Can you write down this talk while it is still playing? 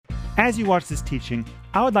As you watch this teaching,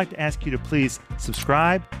 I would like to ask you to please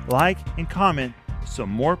subscribe, like, and comment so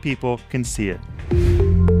more people can see it.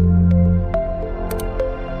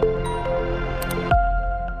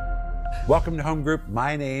 Welcome to Home Group.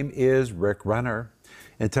 My name is Rick Runner,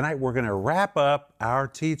 and tonight we're going to wrap up our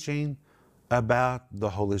teaching about the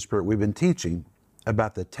Holy Spirit. We've been teaching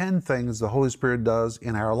about the 10 things the Holy Spirit does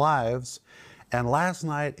in our lives, and last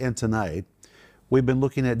night and tonight we've been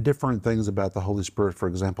looking at different things about the Holy Spirit. For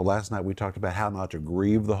example, last night we talked about how not to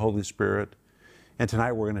grieve the Holy Spirit. And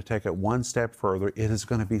tonight we're going to take it one step further. It is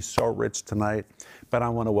going to be so rich tonight. But I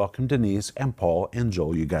want to welcome Denise and Paul and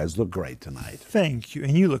Joel. You guys look great tonight. Thank you.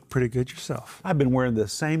 And you look pretty good yourself. I've been wearing the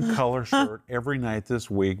same color shirt every night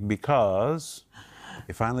this week because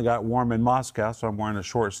it finally got warm in Moscow, so I'm wearing a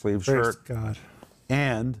short sleeve shirt. Praise God.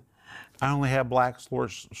 And I only have black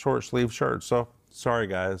short sleeve shirts. So sorry,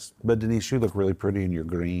 guys. But Denise, you look really pretty in your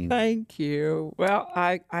green. Thank you. Well,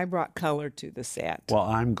 I brought color to the set. Well,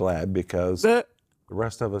 I'm glad because the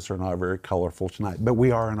rest of us are not very colorful tonight, but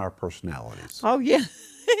we are in our personalities. Oh, yeah.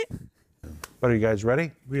 But are you guys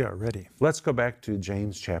ready? We are ready. Let's go back to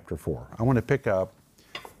James chapter 4. I want to pick up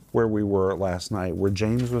where we were last night, where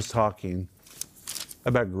James was talking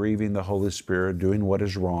about grieving the Holy Spirit, doing what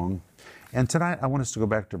is wrong. And tonight I want us to go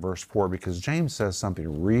back to verse 4 because James says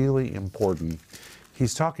something really important.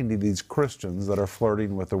 He's talking to these Christians that are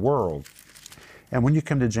flirting with the world. And when you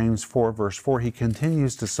come to James 4, verse 4, he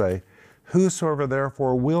continues to say, "Whosoever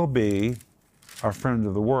therefore will be a friend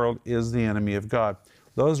of the world is the enemy of God."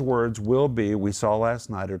 Those words "will be," we saw last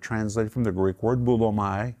night, are translated from the Greek word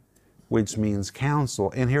boulomai, which means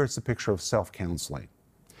counsel. And here it's a picture of self-counseling.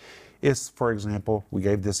 It's, for example, we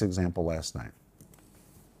gave this example last night.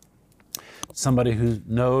 Somebody who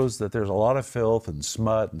knows that there's a lot of filth and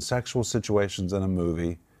smut and sexual situations in a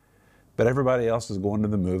movie, but everybody else is going to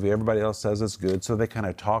the movie, everybody else says it's good, so they kind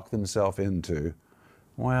of talk themselves into,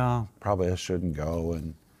 well, probably I shouldn't go,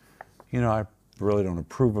 and, I really don't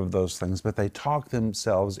approve of those things, but they talk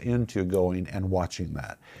themselves into going and watching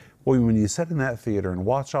that. Well, when you sit in that theater and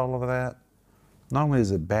watch all of that, not only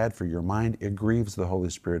is it bad for your mind, it grieves the Holy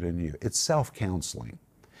Spirit in you. It's self-counseling.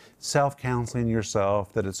 Self-counseling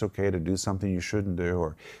yourself that it's okay to do something you shouldn't do,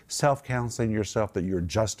 or self-counseling yourself that you're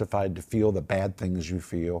justified to feel the bad things you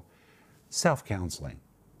feel. Self-counseling.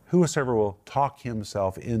 Whosoever will talk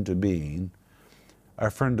himself into being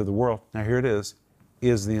a friend of the world, now here it is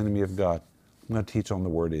the enemy of God. I'm going to teach on the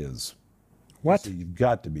word "is." What? So you've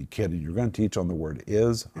got to be kidding. You're going to teach on the word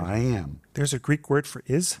 "is." I am. There's a Greek word for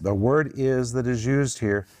 "is"? The word "is" that is used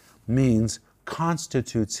here means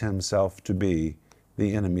constitutes himself to be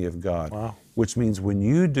the enemy of God. Wow. Which means when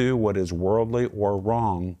you do what is worldly or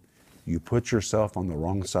wrong, you put yourself on the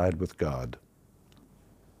wrong side with God.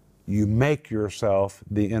 You make yourself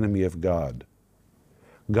the enemy of God.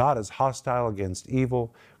 God is hostile against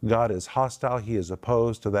evil. God is hostile. He is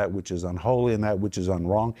opposed to that which is unholy and that which is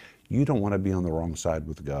unwrong. You don't want to be on the wrong side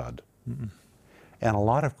with God. Mm-mm. And a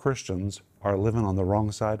lot of Christians are living on the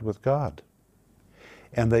wrong side with God.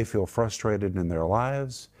 And they feel frustrated in their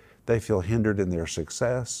lives. They feel hindered in their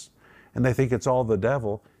success. And they think it's all the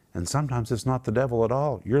devil. And sometimes it's not the devil at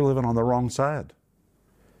all. You're living on the wrong side.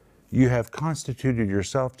 You have constituted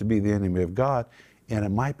yourself to be the enemy of God. And it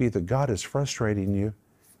might be that God is frustrating you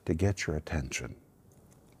to get your attention.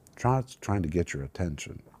 Trying to get your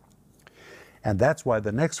attention. And that's why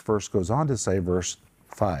the next verse goes on to say, verse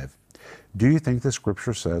 5, "Do you think the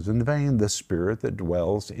scripture says in vain, the Spirit that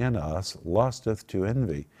dwells in us lusteth to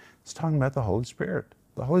envy?" It's talking about the Holy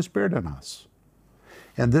Spirit in us.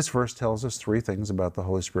 And this verse tells us three things about the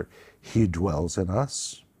Holy Spirit. He dwells in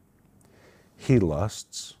us, He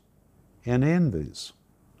lusts, and envies.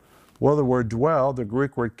 Well, the word dwell, the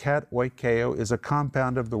Greek word katoikeo, is a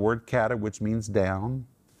compound of the word kata, which means down,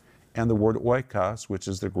 and the word oikos, which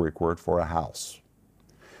is the Greek word for a house.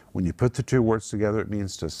 When you put the two words together, it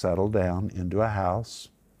means to settle down into a house,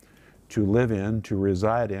 to live in, to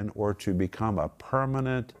reside in, or to become a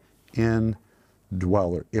permanent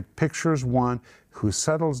indweller. It pictures one who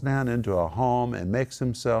settles down into a home and makes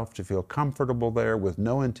himself to feel comfortable there with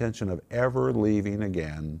no intention of ever leaving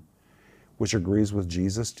again, which agrees with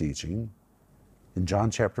Jesus' teaching in John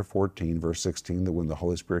chapter 14, verse 16, that when the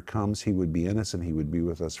Holy Spirit comes, He would be in us and He would be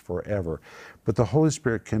with us forever. But the Holy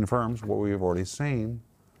Spirit confirms what we have already seen,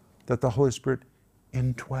 that the Holy Spirit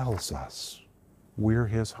indwells us. We're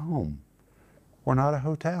His home. We're not a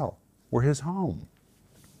hotel. We're His home.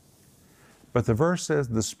 But the verse says,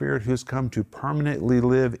 the Spirit who's come to permanently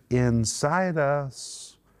live inside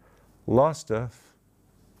us lusteth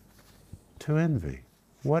to envy.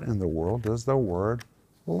 What in the world does the word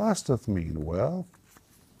lusteth mean? Well,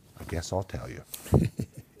 I guess I'll tell you.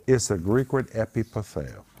 It's the Greek word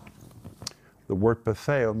epipatheo. The word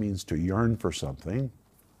patheo means to yearn for something.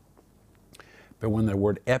 But when the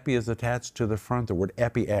word epi is attached to the front, the word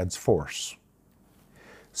epi adds force.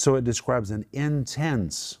 So it describes an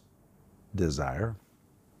intense desire,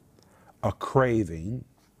 a craving,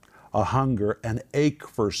 a hunger, an ache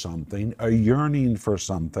for something, a yearning for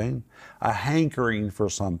something, a hankering for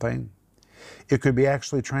something. It could be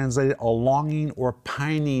actually translated a longing or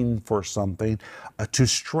pining for something, to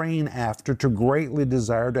strain after, to greatly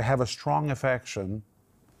desire, to have a strong affection.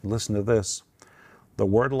 Listen to this. The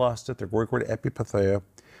word lusted, the Greek word epipatheo,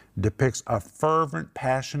 depicts a fervent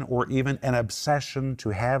passion or even an obsession to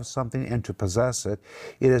have something and to possess it.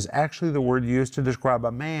 It is actually the word used to describe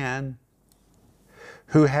a man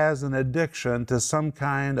who has an addiction to some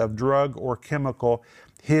kind of drug or chemical.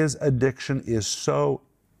 His addiction is so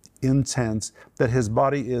intense that his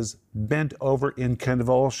body is bent over in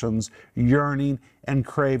convulsions, yearning and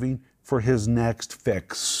craving for his next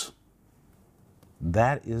fix.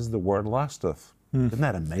 That is the word lusteth. Isn't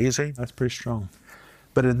that amazing? That's pretty strong.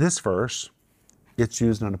 But in this verse, it's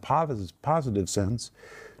used in a positive sense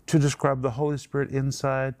to describe the Holy Spirit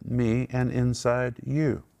inside me and inside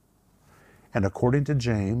you. And according to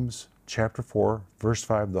James chapter 4, verse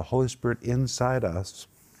 5, the Holy Spirit inside us,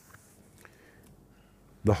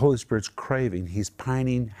 the Holy Spirit's craving, he's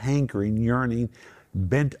pining, hankering, yearning,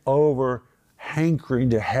 bent over,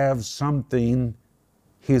 hankering to have something.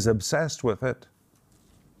 He's obsessed with it.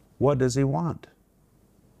 What does he want?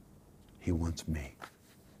 He wants me.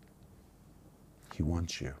 He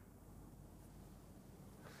wants you.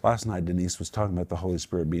 Last night, Denise was talking about the Holy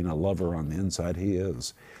Spirit being a lover on the inside. He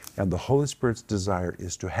is. And the Holy Spirit's desire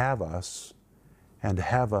is to have us and to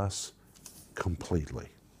have us completely.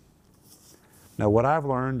 Now, what I've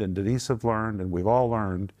learned and Denise have learned and we've all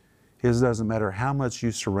learned is it doesn't matter how much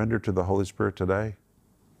you surrender to the Holy Spirit today,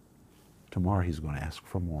 tomorrow he's going to ask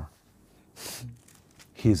for more.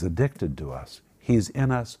 He's addicted to us. He's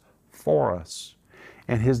in us for us.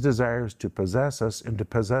 And his desire is to possess us and to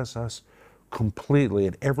possess us completely.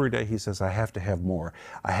 And every day he says, I have to have more.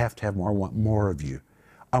 I have to have more. I want more of you.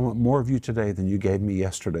 I want more of you today than you gave me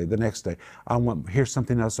yesterday. The next day, here's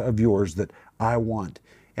something else of yours that I want.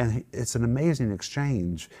 And it's an amazing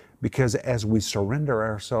exchange because as we surrender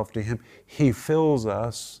ourselves to him, he fills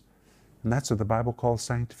us. And that's what the Bible calls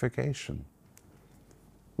sanctification.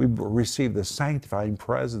 We receive the sanctifying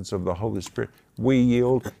presence of the Holy Spirit. We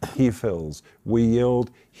yield, he fills. We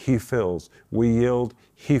yield, he fills. We yield,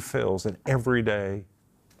 he fills. And every day,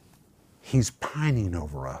 he's pining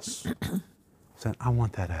over us, saying, I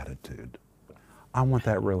want that attitude. I want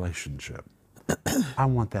that relationship. I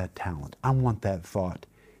want that talent. I want that thought.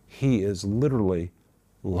 He is literally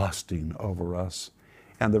lusting over us.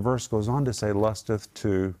 And the verse goes on to say, lusteth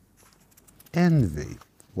to envy.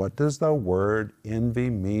 What does the word envy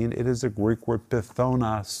mean? It is a Greek word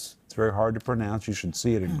pithonos. It's very hard to pronounce. You should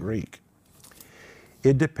see it in Greek.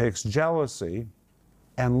 It depicts jealousy,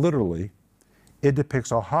 and literally, it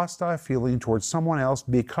depicts a hostile feeling towards someone else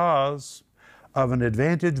because of an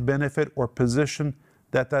advantage, benefit, or position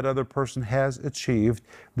that other person has achieved.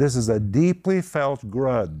 This is a deeply felt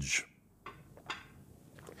grudge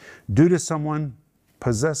due to someone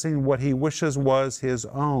possessing what he wishes was his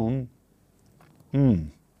own.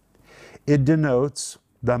 It denotes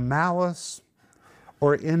the malice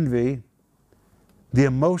or envy, the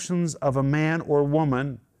emotions of a man or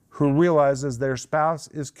woman who realizes their spouse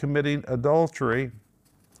is committing adultery.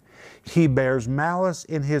 He bears malice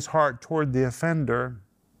in his heart toward the offender.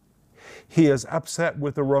 He is upset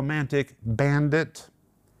with a romantic bandit.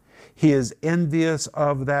 He is envious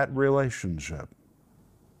of that relationship.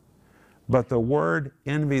 But the word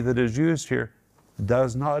envy that is used here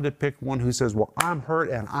does not depict one who says, well, I'm hurt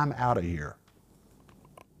and I'm out of here.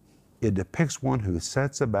 It depicts one who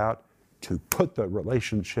sets about to put the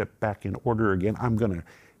relationship back in order again. I'm going to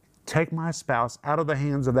take my spouse out of the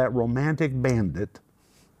hands of that romantic bandit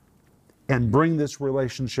and bring this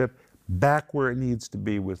relationship back where it needs to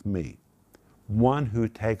be with me. One who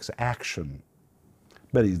takes action,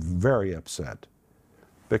 but he's very upset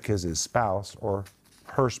because his spouse or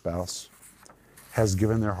her spouse has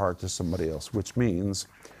given their heart to somebody else, which means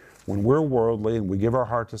when we're worldly and we give our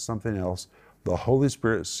heart to something else, the Holy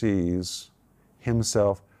Spirit sees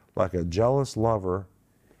himself like a jealous lover,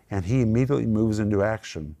 and he immediately moves into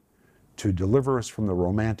action to deliver us from the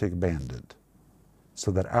romantic bandit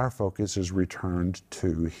so that our focus is returned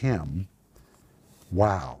to him.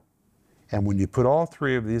 Wow. And when you put all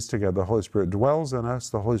three of these together, the Holy Spirit dwells in us,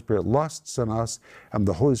 the Holy Spirit lusts in us, and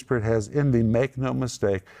the Holy Spirit has envy. Make no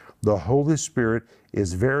mistake, the Holy Spirit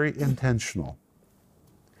is very intentional.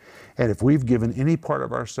 And if we've given any part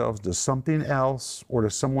of ourselves to something else or to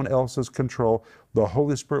someone else's control, the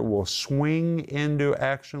Holy Spirit will swing into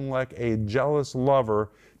action like a jealous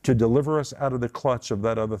lover to deliver us out of the clutch of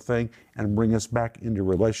that other thing and bring us back into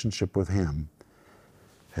relationship with Him.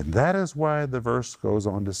 And that is why the verse goes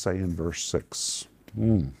on to say in verse 6,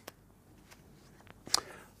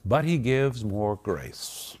 but He gives more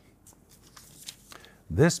grace.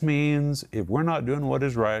 This means if we're not doing what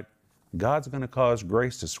is right, God's going to cause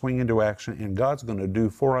grace to swing into action, and God's going to do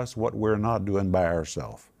for us what we're not doing by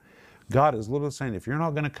ourselves. God is literally saying, if you're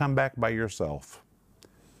not going to come back by yourself,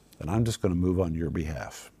 then I'm just going to move on your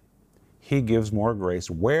behalf. He gives more grace.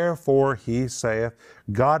 Wherefore He saith,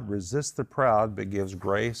 God resists the proud, but gives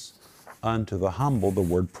grace unto the humble. The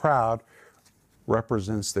word proud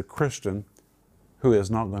represents the Christian who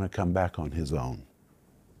is not going to come back on his own.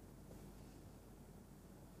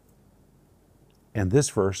 And this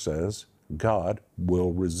verse says, God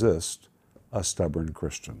will resist a stubborn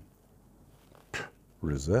Christian.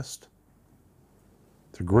 Resist?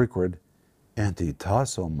 The Greek word,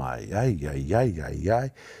 antitasomai,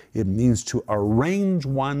 it means to arrange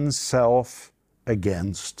oneself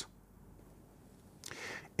against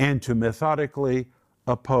and to methodically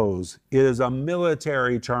oppose. It is a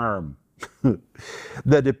military term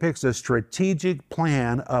that depicts a strategic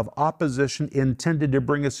plan of opposition intended to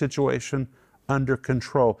bring a situation under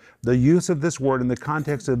control. The use of this word in the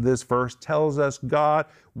context of this verse tells us God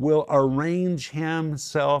will arrange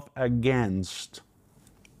Himself against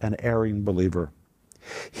an erring believer.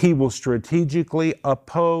 He will strategically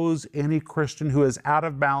oppose any Christian who is out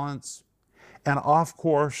of balance and off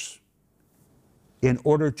course in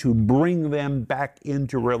order to bring them back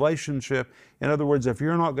into relationship. In other words, if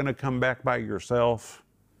you're not going to come back by yourself,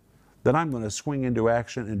 then I'm going to swing into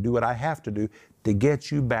action and do what I have to do to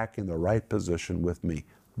get you back in the right position with me.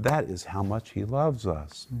 That is how much He loves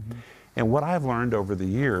us. Mm-hmm. And what I've learned over the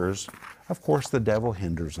years, of course, the devil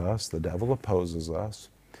hinders us, the devil opposes us.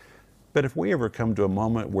 But if we ever come to a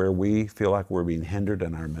moment where we feel like we're being hindered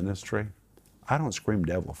in our ministry, I don't scream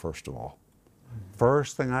devil, first of all. Mm-hmm.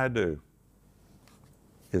 First thing I do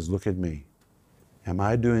is look at me. Am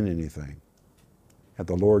I doing anything that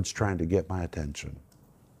the Lord's trying to get my attention?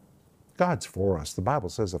 God's for us. The Bible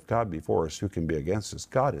says if God be for us, who can be against us?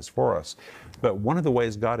 God is for us. But one of the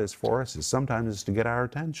ways God is for us is sometimes to get our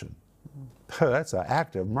attention. That's an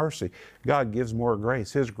act of mercy. God gives more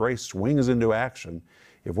grace. His grace swings into action.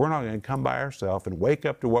 If we're not going to come by ourselves and wake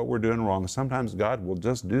up to what we're doing wrong, sometimes God will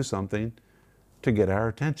just do something to get our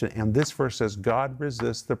attention. And this verse says, God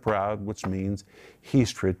resists the proud, which means He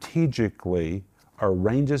strategically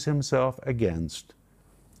arranges Himself against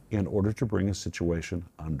in order to bring a situation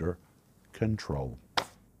under control.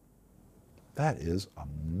 That is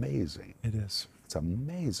amazing. It is. It's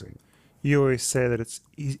amazing. You always say that it's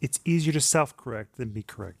easier to self-correct than be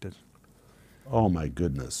corrected. Oh my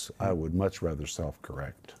goodness. I would much rather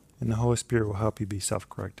self-correct. And the Holy Spirit will help you be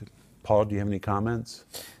self-corrected. Paul, do you have any comments?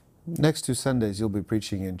 Next 2 Sundays, you'll be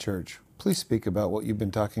preaching in church. Please speak about what you've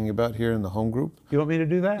been talking about here in the home group. You want me to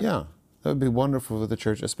do that? Yeah, that would be wonderful for the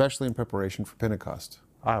church, especially in preparation for Pentecost.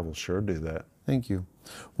 I will sure do that. Thank you.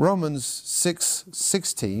 Romans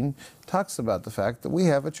 6:16 talks about the fact that we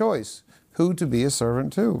have a choice, who to be a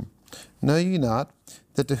servant to. Know ye not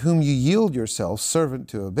that to whom you yield yourselves servant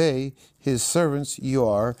to obey, his servants you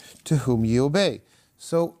are to whom ye obey.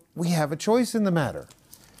 So we have a choice in the matter.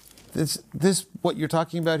 This what you're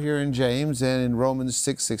talking about here in James and in Romans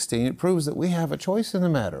 6:16, it proves that we have a choice in the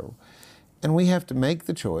matter. And we have to make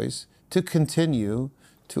the choice to continue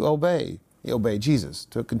to obey Jesus,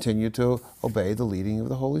 to continue to obey the leading of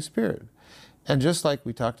the Holy Spirit. And just like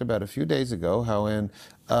we talked about a few days ago, how in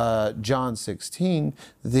John 16,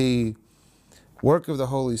 the work of the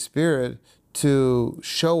Holy Spirit to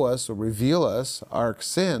show us or reveal us our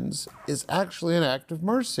sins is actually an act of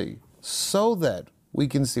mercy, so that we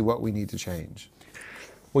can see what we need to change.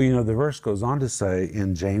 Well, you know, the verse goes on to say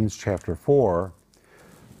in James chapter 4,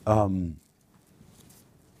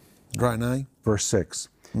 verse 6,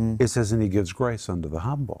 it says, and He gives grace unto the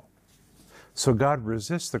humble. So God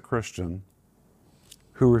resists the Christian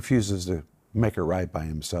who refuses to make it right by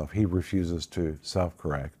himself. He refuses to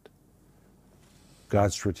self-correct.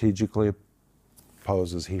 God strategically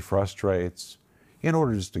opposes, He frustrates in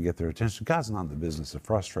order just to get their attention. God's not in the business of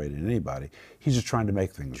frustrating anybody. He's just trying to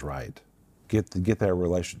make things right. Get that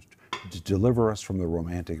relationship, to deliver us from the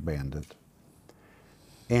romantic bandit.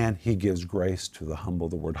 And He gives grace to the humble.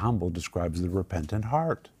 The word humble describes the repentant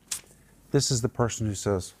heart. This is the person who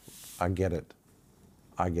says, I get it.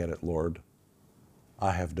 I get it, Lord.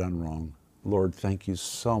 I have done wrong. Lord, thank you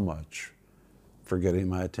so much for getting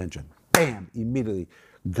my attention. Bam! Immediately,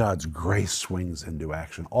 God's grace swings into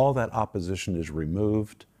action. All that opposition is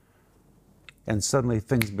removed, and suddenly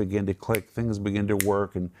things begin to click, things begin to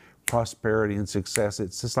work, and prosperity and success.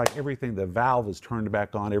 It's just like everything, the valve is turned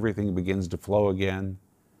back on, everything begins to flow again.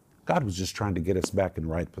 God was just trying to get us back in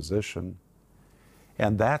right position.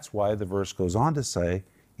 And that's why the verse goes on to say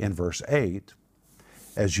in verse 8,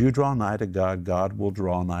 as you draw nigh to God, God will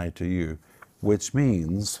draw nigh to you, which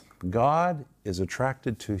means God is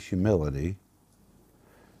attracted to humility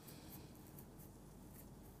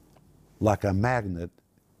like a magnet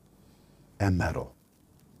and metal.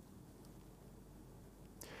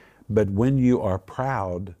 But when you are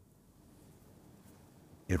proud,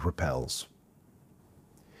 it repels.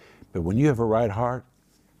 But when you have a right heart,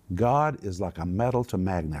 God is like a metal to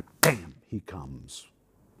magnet. Bam, he comes.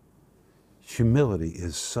 Humility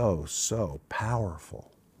is so, so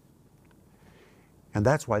powerful. And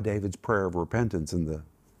that's why David's prayer of repentance in the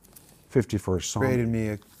 51st Psalm. Create in me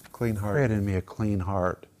a clean heart. Create in me a clean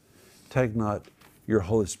heart. Take not your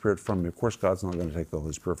Holy Spirit from me. Of course, God's not going to take the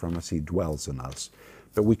Holy Spirit from us. He dwells in us.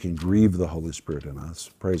 But we can grieve the Holy Spirit in us.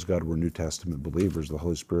 Praise God, we're New Testament believers. The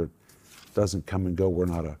Holy Spirit doesn't come and go. We're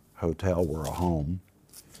not a hotel, we're a home.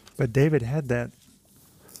 But David had that.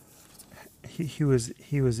 He was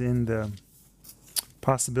in the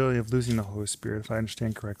possibility of losing the Holy Spirit, if I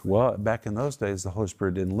understand correctly. Well, back in those days, the Holy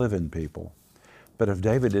Spirit didn't live in people. But if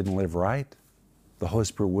David didn't live right, the Holy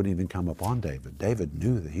Spirit wouldn't even come upon David. David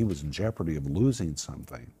knew that he was in jeopardy of losing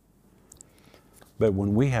something. But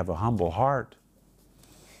when we have a humble heart,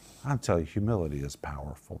 I'll tell you, humility is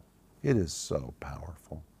powerful. It is so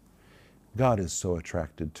powerful. God is so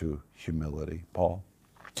attracted to humility. Paul?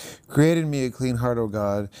 Create in me a clean heart, O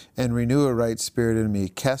God, and renew a right spirit in me.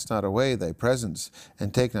 Cast not away thy presence,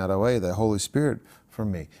 and take not away thy Holy Spirit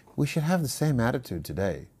from me. We should have the same attitude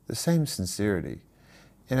today, the same sincerity.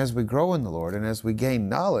 And as we grow in the Lord and as we gain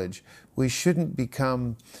knowledge, we shouldn't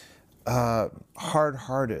become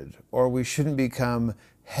hard-hearted, or we shouldn't become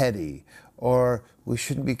heady, or we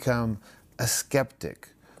shouldn't become a skeptic.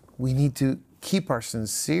 We need to keep our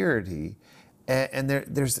sincerity, and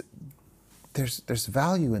there's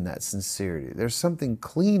value in that sincerity. There's something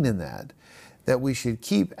clean in that we should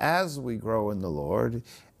keep as we grow in the Lord,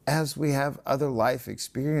 as we have other life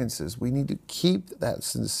experiences. We need to keep that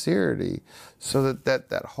sincerity so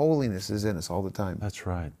that holiness is in us all the time. That's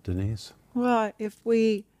right. Denise? Well,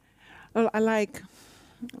 like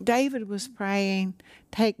David was praying,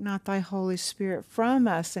 take not thy Holy Spirit from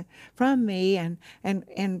us, from me,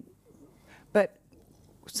 but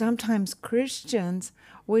sometimes Christians,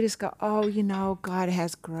 we just go, oh, God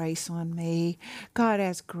has grace on me. God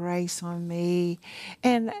has grace on me.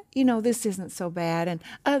 And, this isn't so bad. And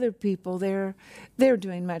other people, they're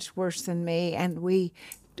doing much worse than me. And we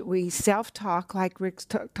self-talk like Rick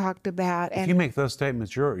talked about. And if you make those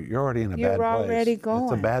statements, you're already in a bad place. You're already going.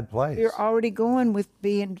 It's a bad place. You're already going with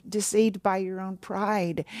being deceived by your own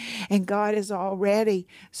pride. And God is already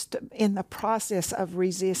in the process of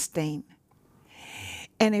resisting.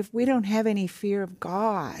 And if we don't have any fear of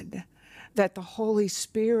God, that the Holy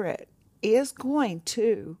Spirit is going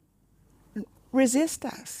to resist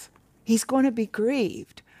us. He's going to be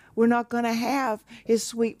grieved. We're not going to have his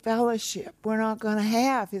sweet fellowship. We're not going to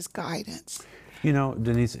have his guidance.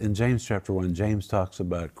 Denise, in James chapter 1, James talks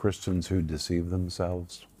about Christians who deceive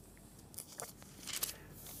themselves.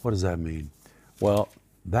 What does that mean? Well,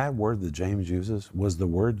 that word that James uses was the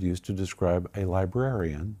word used to describe a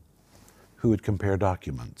librarian who would compare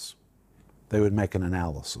documents. They would make an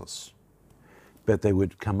analysis, but they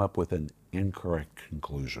would come up with an incorrect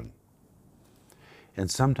conclusion. And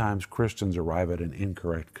sometimes Christians arrive at an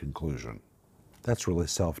incorrect conclusion. That's really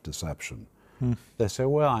self-deception. They say,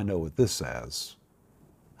 well, I know what this says.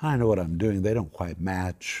 I know what I'm doing. They don't quite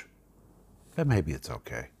match, but maybe it's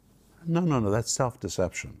okay. No, that's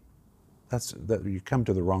self-deception. That you come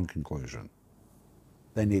to the wrong conclusion.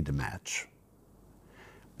 They need to match.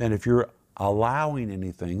 And if you're allowing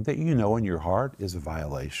anything that you know in your heart is a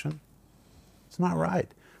violation, it's not right.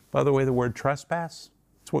 By the way, the word trespass,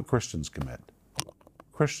 it's what Christians commit.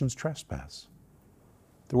 Christians trespass.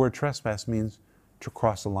 The word trespass means to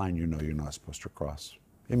cross a line you know you're not supposed to cross.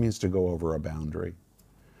 It means to go over a boundary.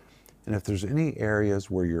 And if there's any areas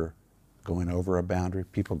where you're going over a boundary,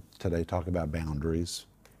 people today talk about boundaries.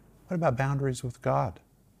 What about boundaries with God?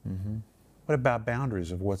 Mm-hmm. What about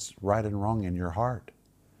boundaries of what's right and wrong in your heart?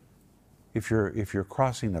 If you're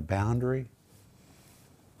crossing a boundary,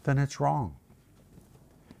 then it's wrong.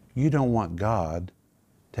 You don't want God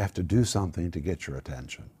to have to do something to get your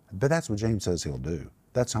attention. But that's what James says he'll do.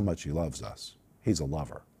 That's how much he loves us. He's a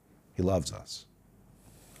lover. He loves us.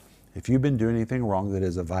 If you've been doing anything wrong that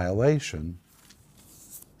is a violation,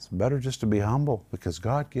 better just to be humble, because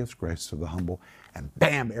God gives grace to the humble. And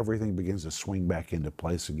bam, everything begins to swing back into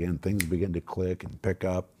place again. Things begin to click and pick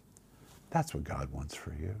up. That's what God wants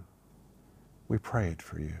for you. We pray it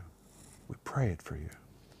for you. We pray it for you.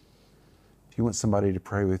 If you want somebody to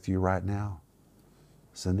pray with you right now,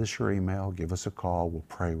 send us your email, give us a call, we'll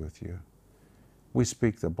pray with you. We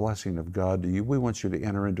speak the blessing of God to you. We want you to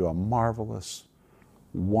enter into a marvelous,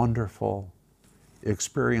 wonderful,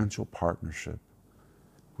 experiential partnership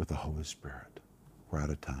with the Holy Spirit. We're out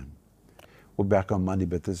of time. We'll be back on Monday,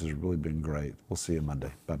 but this has really been great. We'll see you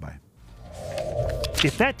Monday. Bye-bye.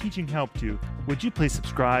 If that teaching helped you, would you please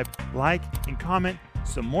subscribe, like, and comment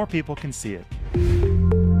so more people can see it?